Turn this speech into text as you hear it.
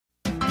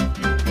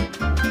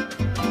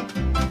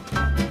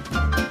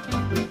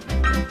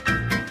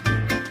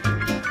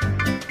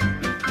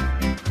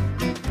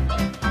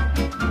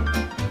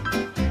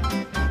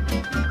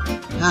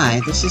Hi,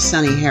 this is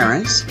Sunny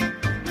Harris.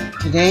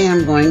 Today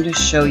I'm going to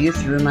show you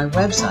through my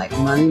website,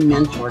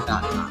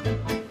 MoneyMentor.com.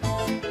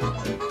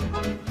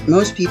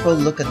 Most people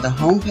look at the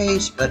home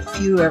page, but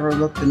few ever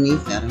look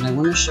beneath that, and I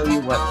want to show you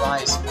what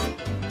lies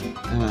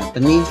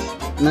beneath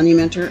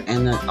MoneyMentor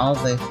and all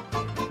the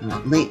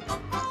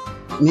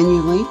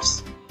menu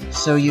links,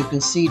 so you can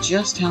see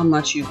just how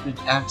much you could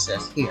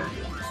access here.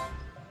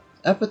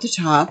 Up at the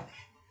top,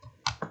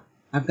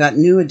 I've got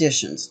new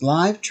additions.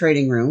 Live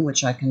trading room,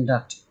 which I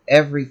conduct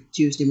every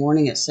Tuesday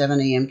morning at 7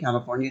 a.m.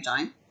 California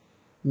time.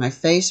 My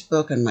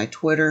Facebook and my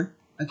Twitter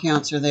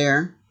accounts are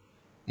there.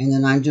 And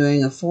then I'm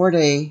doing a 4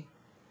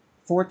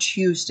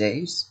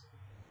 Tuesdays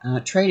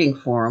trading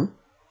forum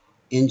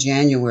in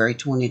January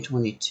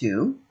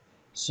 2022.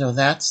 So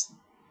that's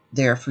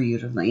there for you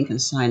to link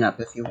and sign up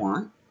if you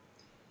want.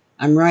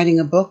 I'm writing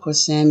a book with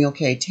Samuel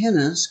K.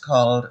 Tennis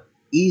called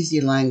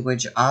Easy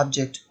Language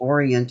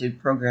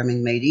Object-Oriented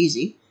Programming Made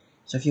Easy.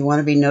 So if you want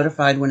to be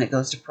notified when it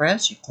goes to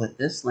press, you click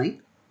this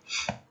link.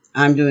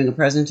 I'm doing a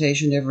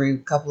presentation every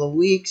couple of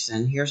weeks,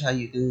 and here's how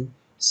you can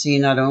see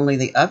not only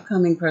the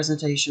upcoming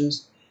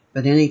presentations,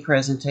 but any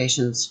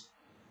presentations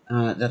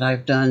that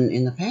I've done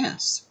in the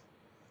past.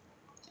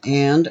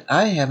 And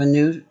I have a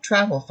new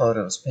travel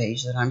photos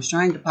page that I'm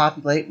trying to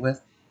populate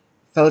with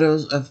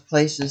photos of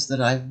places that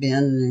I've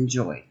been and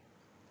enjoyed.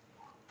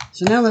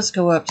 So now let's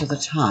go up to the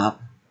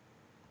top.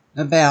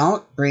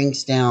 About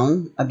brings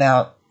down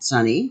About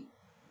Sunny,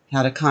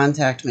 how to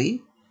contact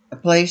me, a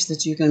place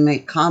that you can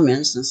make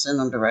comments and send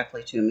them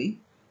directly to me,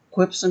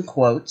 quips and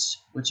quotes,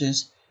 which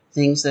is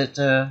things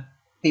that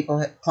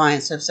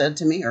clients have said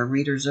to me, or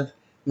readers of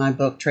my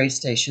book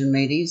TradeStation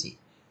Made Easy.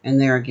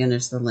 And there again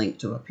is the link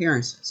to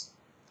appearances.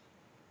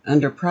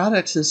 Under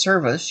products and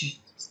service,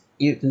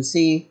 you can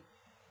see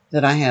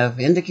that I have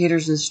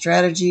indicators and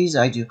strategies.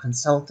 I do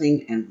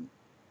consulting and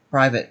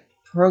private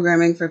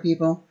programming for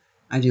people.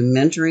 I do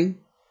mentoring.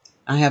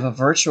 I have a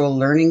virtual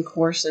learning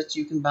course that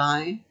you can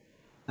buy.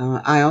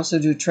 I also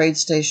do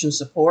TradeStation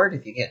support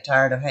if you get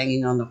tired of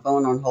hanging on the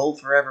phone on hold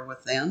forever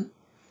with them.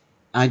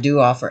 I do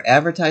offer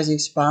advertising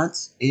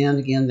spots, and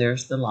again,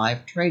 there's the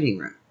live trading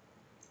room.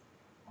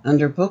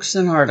 Under books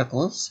and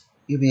articles,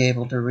 you'll be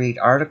able to read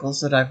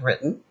articles that I've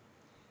written.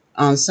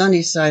 On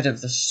Sunny's Side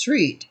of the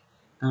Street,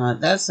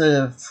 that's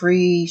a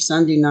free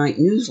Sunday night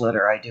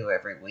newsletter I do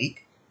every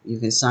week. You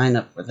can sign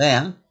up for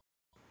that.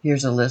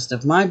 Here's a list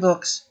of my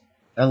books,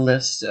 a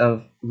list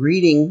of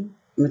reading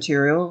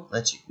material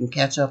that you can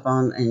catch up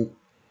on in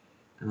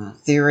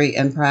theory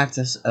and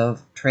practice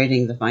of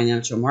trading the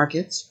financial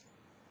markets.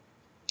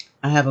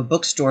 I have a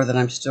bookstore that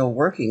I'm still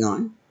working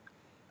on.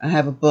 I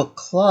have a book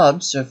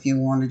club, so if you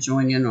want to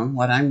join in on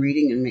what I'm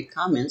reading and make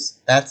comments,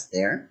 that's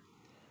there.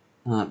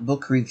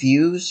 Book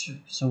reviews,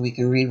 so we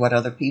can read what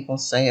other people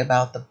say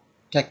about the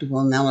technical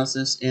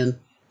analysis in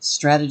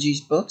strategies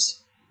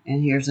books.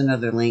 And here's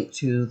another link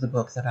to the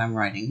book that I'm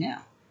writing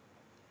now.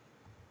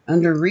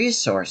 Under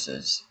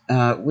resources,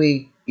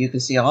 you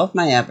can see all of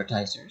my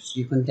advertisers.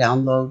 You can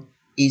download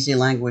easy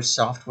language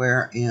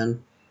software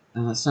and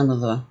some of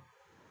the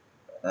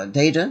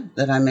data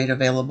that I made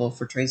available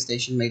for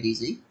TradeStation Made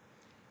Easy.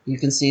 You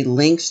can see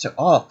links to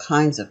all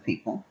kinds of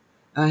people.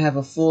 I have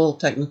a full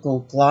technical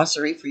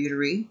glossary for you to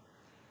read.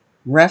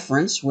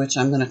 Reference, which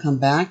I'm going to come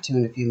back to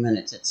in a few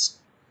minutes. It's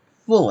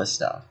full of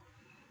stuff.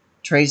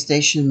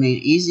 TradeStation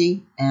Made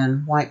Easy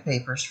and white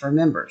papers for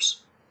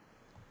members.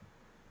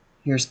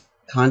 Here's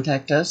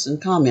Contact Us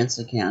and comments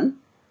again.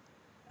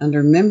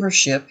 Under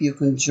membership, you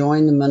can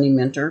join the Money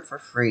Mentor for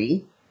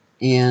free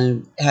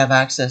and have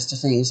access to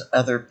things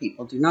other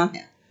people do not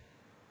have.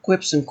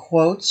 Quips and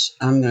quotes,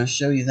 I'm going to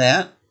show you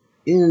that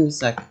in a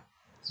second.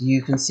 So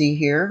you can see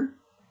here,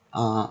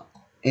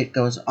 it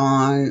goes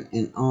on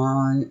and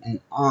on and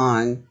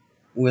on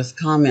with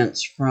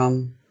comments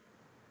from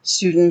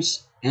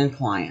students and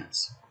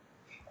clients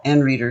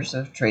and readers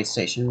of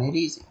TradeStation Made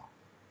Easy.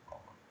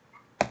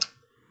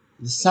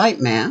 The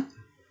sitemap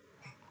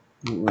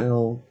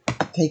will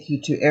take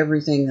you to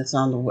everything that's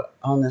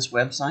on this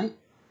website.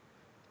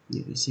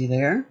 You can see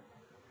there.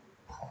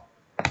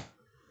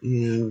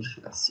 And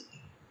let's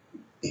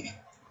see.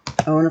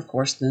 Oh, and of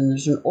course, then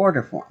there's an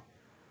order form.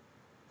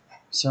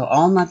 So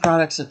all my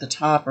products at the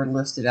top are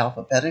listed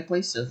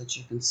alphabetically so that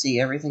you can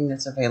see everything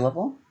that's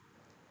available.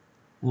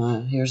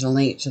 Here's a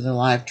link to the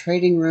live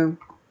trading room.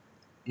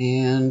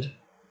 And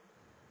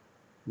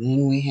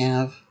then we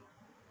have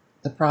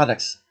the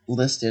products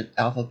listed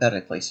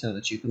alphabetically so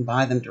that you can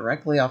buy them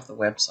directly off the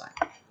website.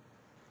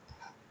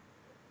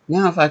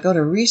 Now if I go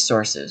to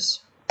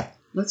resources,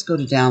 let's go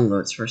to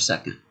downloads for a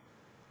second.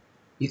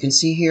 You can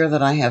see here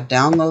that I have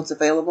downloads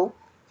available,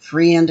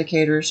 free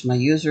indicators, my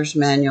user's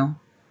manual.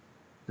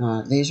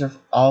 These are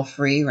all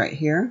free right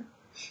here.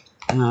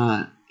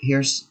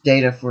 Here's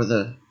data for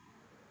the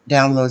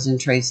downloads in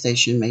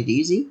TradeStation Made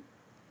Easy,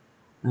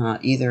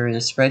 either in a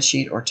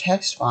spreadsheet or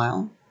text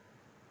file.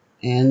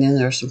 And then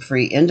there's some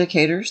free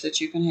indicators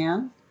that you can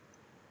have.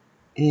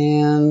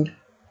 And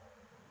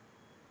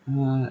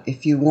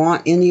if you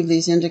want any of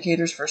these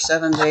indicators for a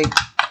 7-day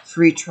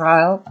free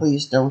trial,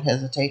 please don't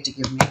hesitate to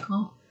give me a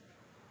call.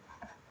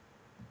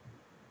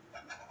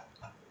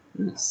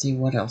 Let's see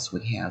what else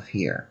we have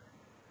here.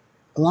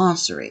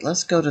 Glossary.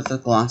 Let's go to the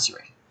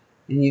glossary.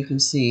 And you can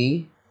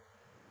see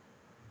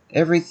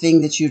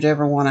everything that you'd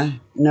ever want to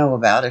know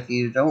about. If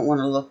you don't want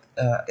to look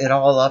it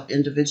all up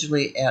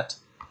individually at,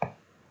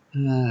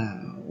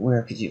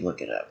 where could you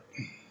look it up?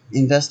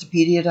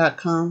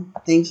 Investopedia.com,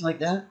 things like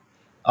that.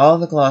 All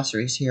the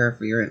glossaries here are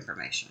for your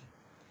information.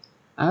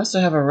 I also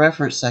have a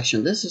reference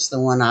section. This is the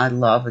one I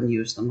love and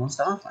use the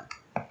most often.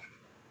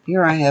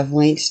 Here I have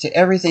links to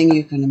everything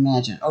you can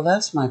imagine. Oh,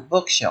 that's my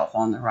bookshelf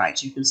on the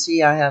right. You can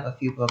see I have a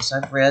few books.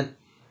 I've read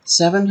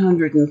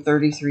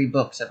 733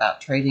 books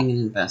about trading and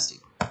investing.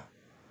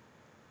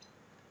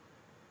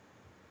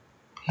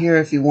 Here,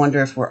 if you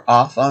wonder if we're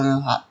off on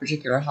a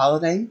particular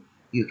holiday,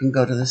 you can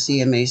go to the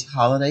CMA's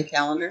holiday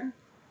calendar.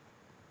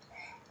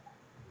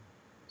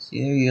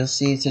 See there, you'll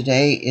see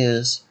today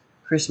is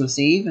Christmas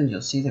Eve, and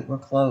you'll see that we're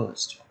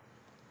closed.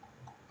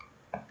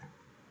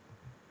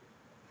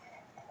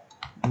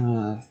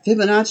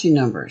 Fibonacci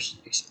numbers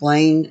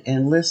explained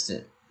and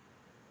listed.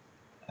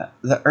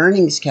 The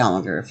earnings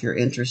calendar, if you're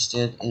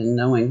interested in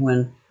knowing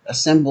when a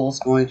symbol is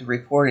going to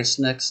report its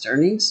next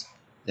earnings,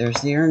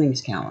 there's the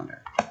earnings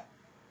calendar.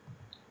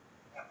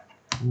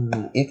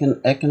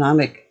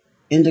 Economic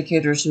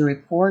indicators and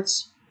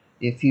reports.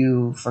 If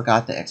you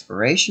forgot the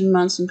expiration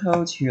months and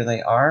codes, here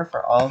they are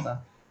for all the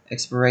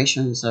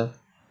expirations of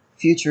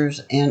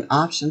futures and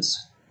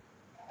options.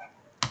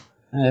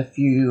 If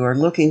you are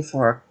looking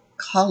for a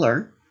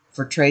color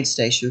for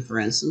TradeStation, for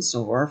instance,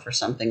 or for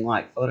something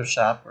like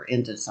Photoshop or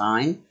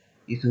InDesign,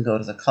 you can go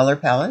to the color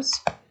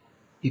palettes.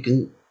 You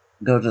can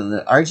go to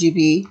the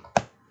RGB,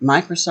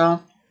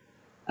 Microsoft,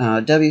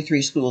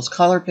 W3 Schools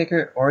color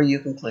picker, or you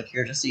can click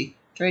here to see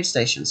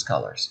TradeStation's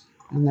colors.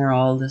 And they're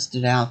all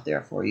listed out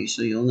there for you,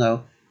 so you'll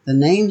know the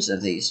names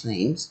of these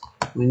things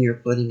when you're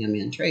putting them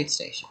in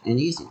TradeStation in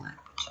easy language.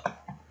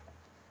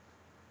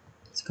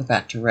 Let's go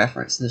back to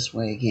reference this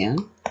way again.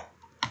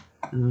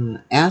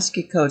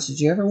 ASCII codes. Did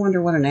you ever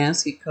wonder what an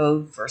ASCII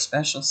code for a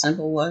special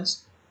symbol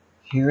was?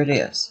 Here it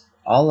is.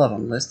 All of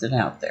them listed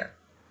out there.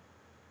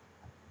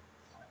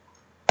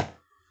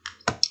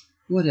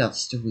 What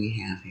else do we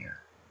have here?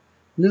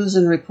 News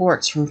and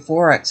reports from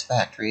Forex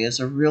Factory is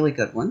a really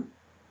good one.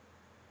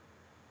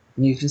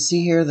 And you can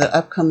see here the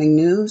upcoming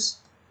news.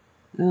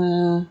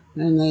 And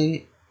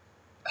the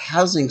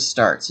housing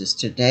starts is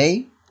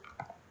today,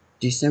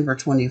 December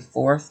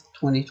 24th,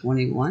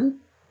 2021.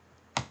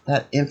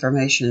 That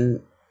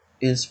information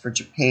is for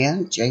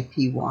Japan.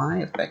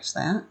 JPY affects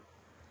that.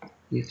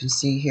 You can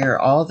see here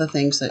all the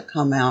things that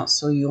come out,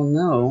 so you'll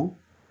know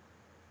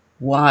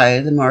why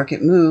the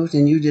market moved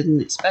and you didn't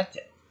expect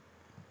it.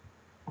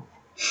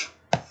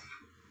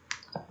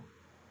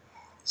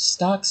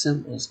 Stock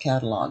symbols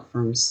catalog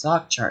from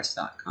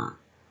stockcharts.com.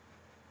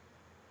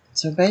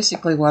 So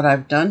basically what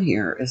I've done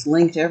here is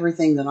linked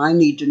everything that I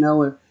need to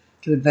know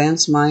to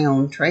advance my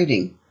own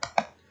trading.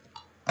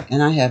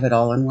 And I have it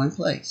all in one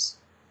place.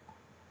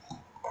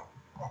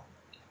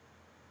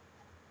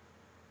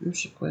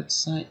 There's a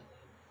website.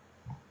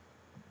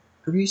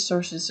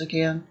 Resources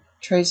again.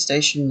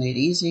 TradeStation Made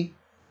Easy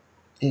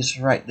is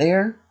right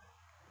there.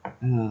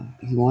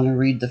 If you want to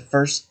read the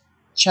first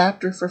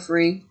chapter for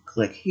free,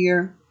 click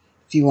here.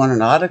 If you want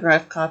an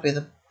autographed copy of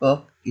the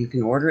book, you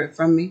can order it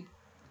from me.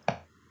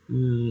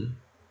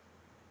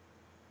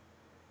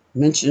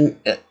 Mention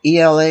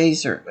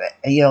ELAs or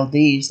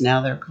ELDs,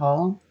 now they're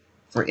called,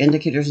 for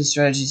indicators and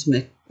strategies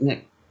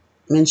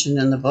mentioned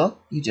in the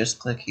book. You just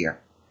click here.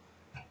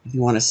 If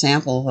you want a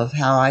sample of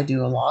how I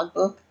do a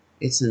logbook,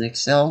 it's an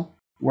Excel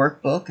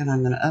workbook, and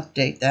I'm going to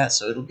update that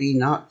so it'll be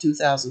not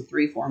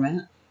 2003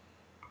 format.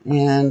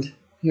 And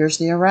here's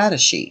the errata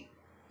sheet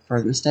for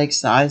the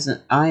mistakes I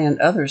and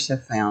others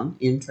have found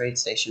in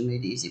TradeStation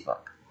Made Easy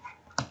book.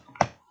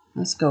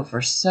 Let's go for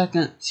a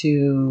second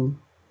to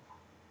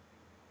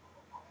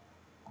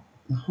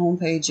the home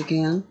page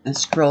again and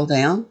scroll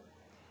down.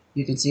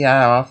 You can see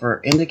I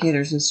offer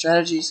indicators and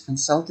strategies,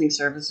 consulting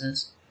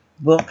services,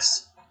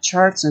 books,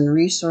 charts, and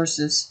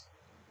resources.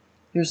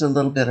 Here's a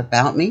little bit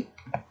about me.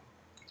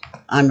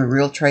 I'm a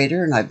real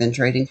trader, and I've been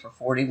trading for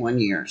 41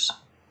 years.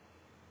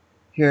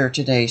 Here are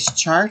today's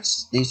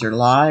charts. These are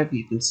live.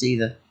 You can see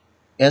the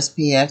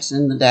SPX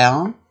and the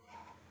Dow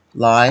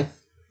live,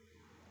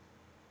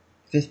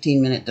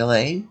 15-minute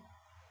delay.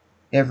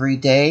 Every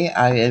day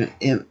I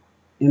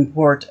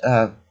import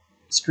a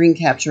screen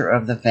capture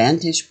of the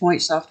Vantage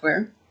Point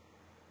software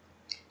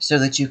so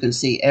that you can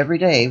see every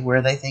day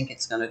where they think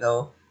it's going to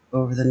go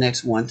over the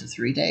next 1 to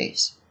 3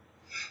 days.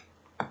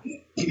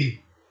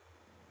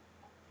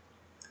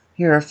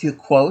 Here are a few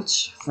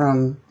quotes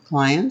from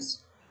clients.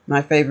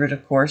 My favorite,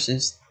 of course,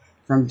 is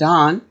from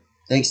Don.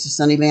 Thanks to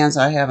Sunny Bands,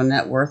 I have a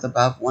net worth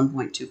above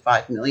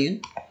 $1.25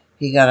 million.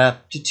 He got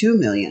up to $2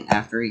 million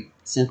after he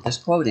sent this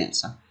quote in.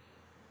 So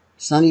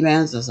Sunny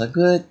Bands is a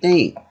good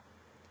thing.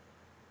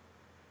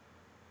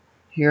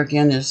 Here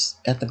again is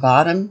at the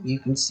bottom. You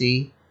can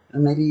see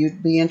maybe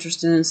you'd be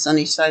interested in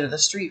Sunny Side of the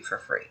Street for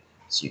free.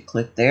 So you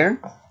click there.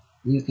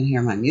 You can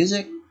hear my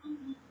music.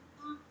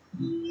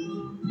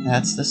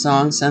 That's the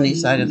song Sunny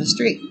Side of the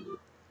Street.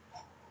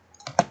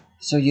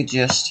 So you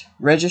just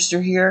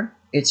register here.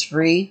 It's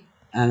free,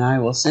 and I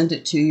will send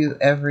it to you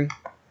every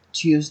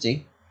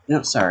Tuesday.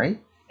 No, sorry,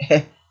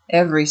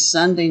 every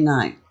Sunday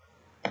night,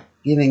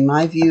 giving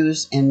my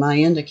views and my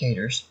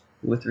indicators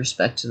with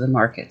respect to the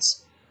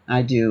markets.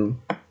 I do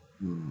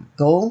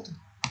gold,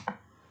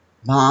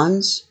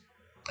 bonds,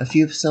 a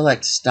few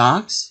select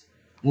stocks,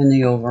 and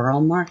the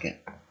overall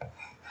market.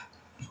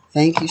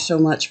 Thank you so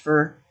much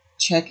for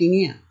checking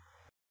in.